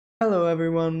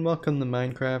everyone, welcome to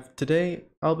Minecraft. Today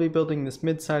I'll be building this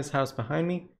mid-sized house behind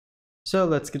me, so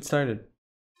let's get started.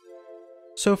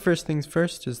 So first things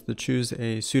first is to choose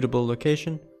a suitable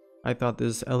location. I thought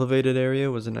this elevated area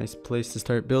was a nice place to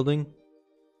start building.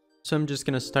 So I'm just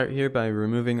going to start here by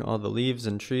removing all the leaves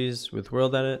and trees with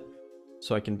World Edit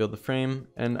so I can build the frame.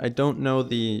 And I don't know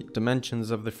the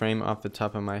dimensions of the frame off the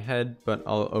top of my head, but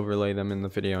I'll overlay them in the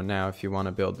video now if you want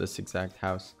to build this exact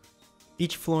house.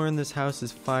 Each floor in this house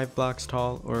is 5 blocks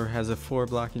tall or has a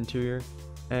 4-block interior,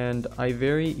 and I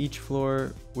vary each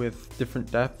floor with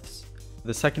different depths.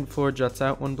 The second floor juts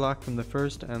out 1 block from the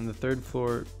first, and the third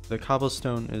floor, the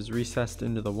cobblestone is recessed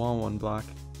into the wall 1 block,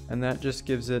 and that just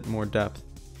gives it more depth.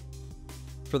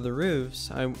 For the roofs,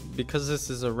 because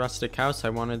this is a rustic house, I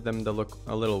wanted them to look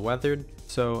a little weathered,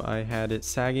 so I had it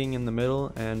sagging in the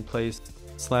middle and placed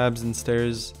slabs and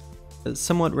stairs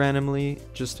somewhat randomly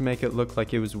just to make it look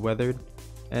like it was weathered,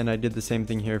 and I did the same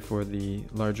thing here for the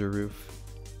larger roof.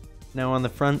 Now on the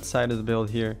front side of the build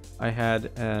here, I had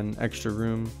an extra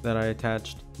room that I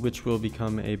attached, which will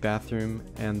become a bathroom,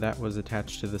 and that was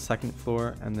attached to the second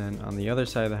floor. And then on the other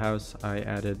side of the house, I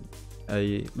added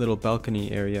a little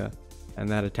balcony area, and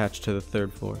that attached to the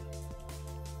third floor.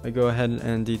 I go ahead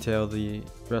and detail the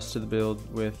rest of the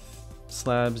build with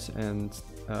slabs and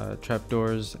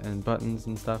trapdoors and buttons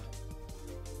and stuff.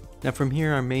 Now from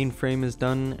here our main frame is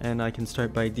done, and I can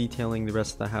start by detailing the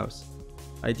rest of the house.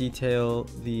 I detail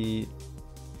the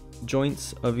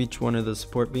joints of each one of the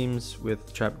support beams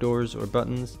with trapdoors or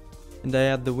buttons, and I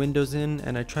add the windows in,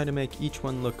 and I try to make each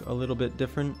one look a little bit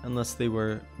different unless they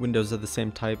were windows of the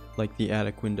same type like the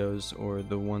attic windows or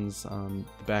the ones on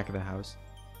the back of the house.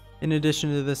 In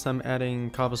addition to this, I'm adding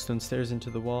cobblestone stairs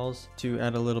into the walls to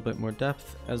add a little bit more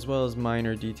depth, as well as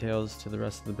minor details to the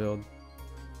rest of the build.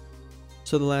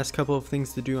 So the last couple of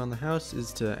things to do on the house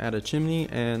is to add a chimney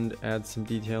and add some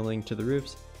detailing to the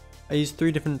roofs. I used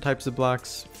 3 different types of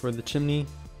blocks for the chimney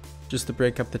just to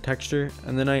break up the texture,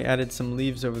 and then I added some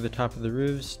leaves over the top of the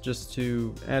roofs just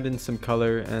to add in some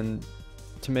color and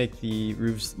to make the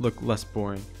roofs look less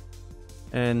boring.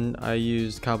 And I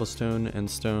used cobblestone and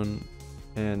stone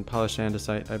and polished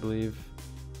andesite, I believe,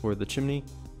 for the chimney.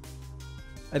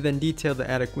 I then detailed the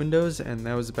attic windows, and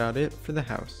that was about it for the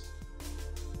house.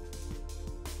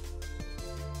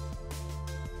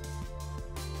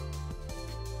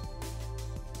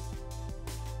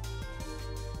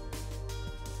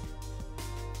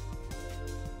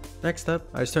 Next up,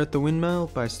 I start the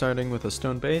windmill by starting with a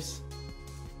stone base.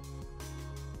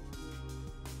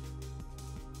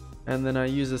 And then I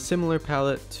use a similar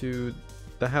palette to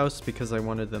the house because I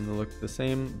wanted them to look the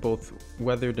same, both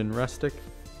weathered and rustic.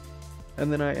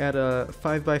 And then I add a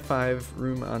 5x5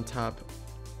 room on top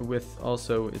with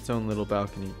also its own little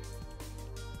balcony.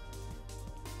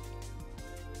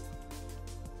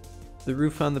 The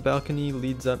roof on the balcony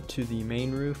leads up to the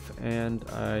main roof, and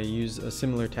I use a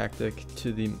similar tactic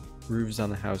to the roofs on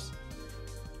the house.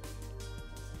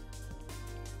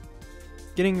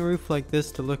 Getting a roof like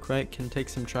this to look right can take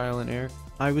some trial and error.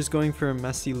 I was going for a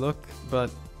messy look, but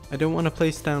I don't want to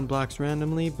place down blocks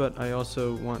randomly, but I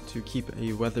also want to keep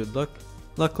a weathered look.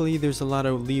 Luckily, there's a lot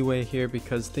of leeway here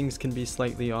because things can be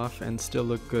slightly off and still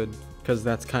look good, because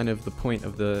that's kind of the point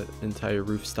of the entire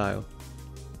roof style.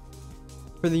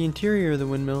 For the interior of the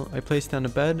windmill, I placed down a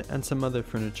bed and some other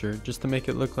furniture just to make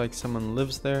it look like someone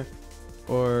lives there,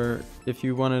 or if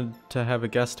you wanted to have a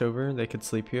guest over, they could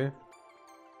sleep here.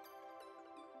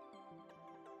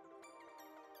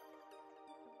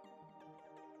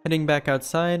 Heading back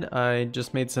outside, I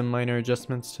just made some minor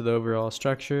adjustments to the overall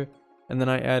structure, and then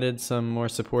I added some more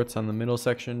supports on the middle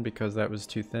section because that was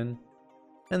too thin.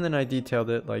 And then I detailed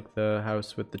it like the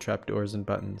house with the trapdoors and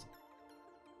buttons.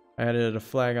 I added a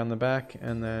flag on the back,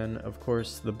 and then of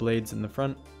course the blades in the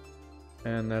front,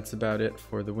 and that's about it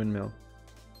for the windmill.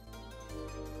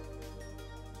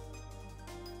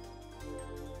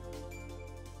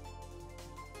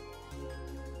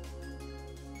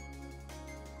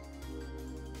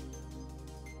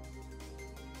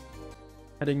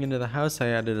 Heading into the house, I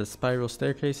added a spiral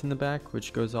staircase in the back,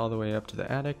 which goes all the way up to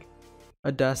the attic,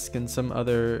 a desk and some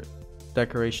other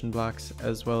decoration blocks,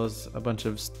 as well as a bunch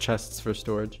of chests for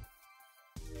storage.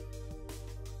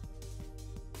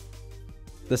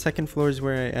 The second floor is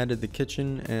where I added the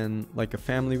kitchen and like a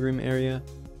family room area.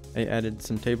 I added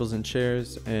some tables and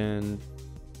chairs and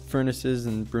furnaces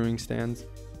and brewing stands.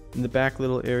 In the back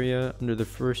little area under the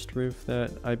first roof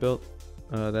that I built,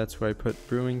 that's where I put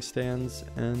brewing stands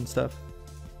and stuff.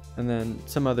 And then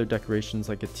some other decorations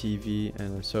like a TV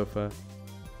and a sofa.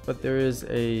 But there is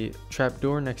a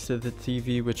trapdoor next to the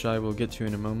TV, which I will get to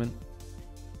in a moment.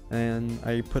 And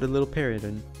I put a little parrot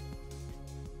in.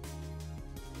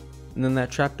 And then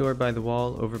that trapdoor by the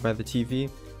wall over by the TV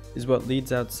is what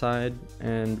leads outside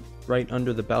and right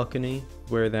under the balcony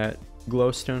where that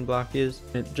glowstone block is.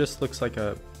 It just looks like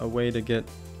a way to get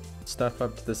stuff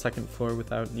up to the second floor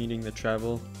without needing to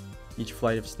travel each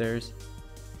flight of stairs.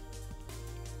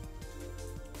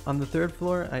 On the third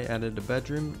floor, I added a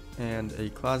bedroom and a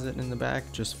closet in the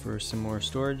back just for some more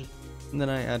storage, and then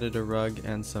I added a rug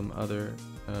and some other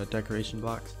decoration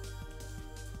blocks.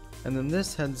 And then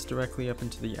this heads directly up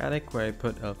into the attic where I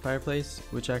put a fireplace,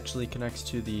 which actually connects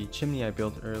to the chimney I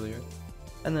built earlier.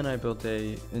 And then I built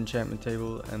a enchantment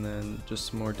table and then just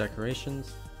some more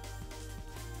decorations.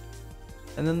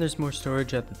 And then there's more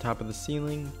storage at the top of the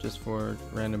ceiling, just for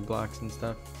random blocks and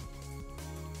stuff.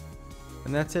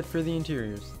 And that's it for the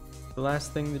interiors. The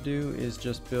last thing to do is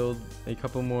just build a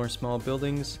couple more small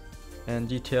buildings and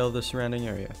detail the surrounding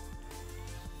area.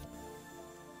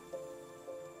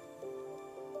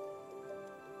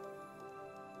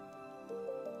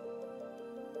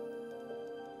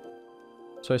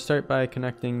 So I start by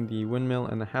connecting the windmill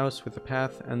and the house with a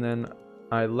path, and then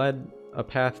I led a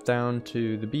path down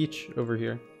to the beach over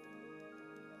here.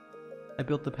 I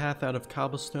built the path out of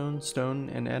cobblestone, stone,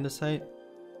 and andesite,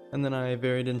 and then I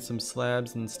varied in some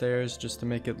slabs and stairs just to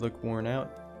make it look worn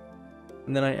out.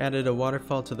 And then I added a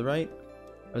waterfall to the right.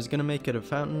 I was gonna make it a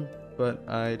fountain, but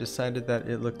I decided that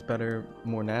it looked better,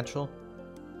 more natural.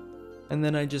 And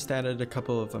then I just added a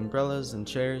couple of umbrellas and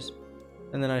chairs,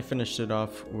 and then I finished it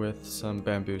off with some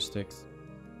bamboo sticks.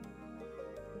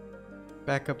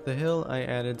 Back up the hill, I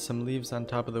added some leaves on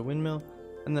top of the windmill,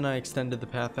 and then I extended the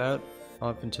path out,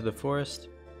 off into the forest,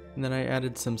 and then I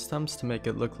added some stumps to make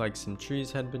it look like some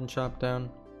trees had been chopped down.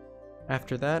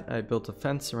 After that, I built a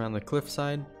fence around the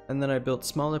cliffside, and then I built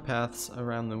smaller paths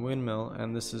around the windmill,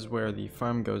 and this is where the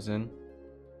farm goes in.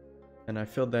 And I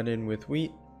filled that in with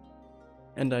wheat,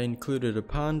 and I included a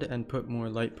pond and put more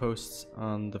light posts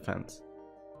on the fence.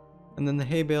 And then the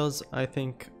hay bales, I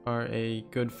think, are a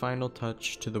good final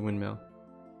touch to the windmill.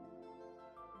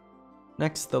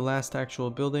 Next, the last actual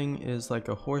building is like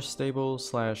a horse stable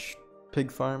slash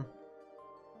pig farm.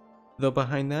 Though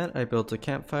behind that, I built a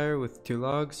campfire with 2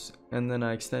 logs, and then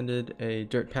I extended a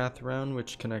dirt path around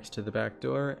which connects to the back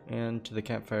door and to the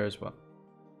campfire as well.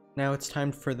 Now it's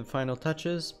time for the final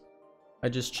touches. I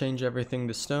just change everything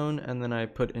to stone, and then I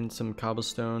put in some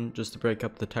cobblestone just to break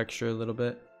up the texture a little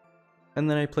bit. And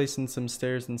then I place in some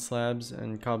stairs and slabs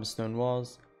and cobblestone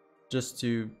walls just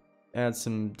to add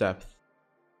some depth.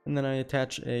 And then I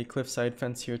attach a cliffside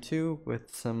fence here too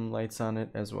with some lights on it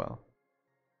as well.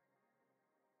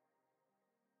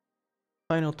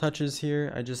 Final touches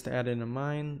here, I just add in a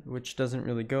mine which doesn't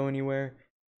really go anywhere.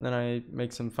 Then I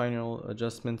make some final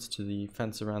adjustments to the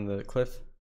fence around the cliff.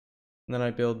 And then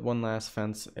I build one last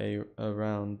fence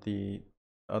around the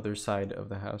other side of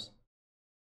the house.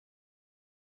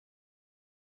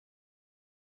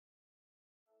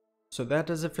 So that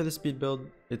does it for the speed build.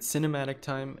 It's cinematic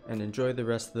time, and enjoy the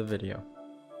rest of the video.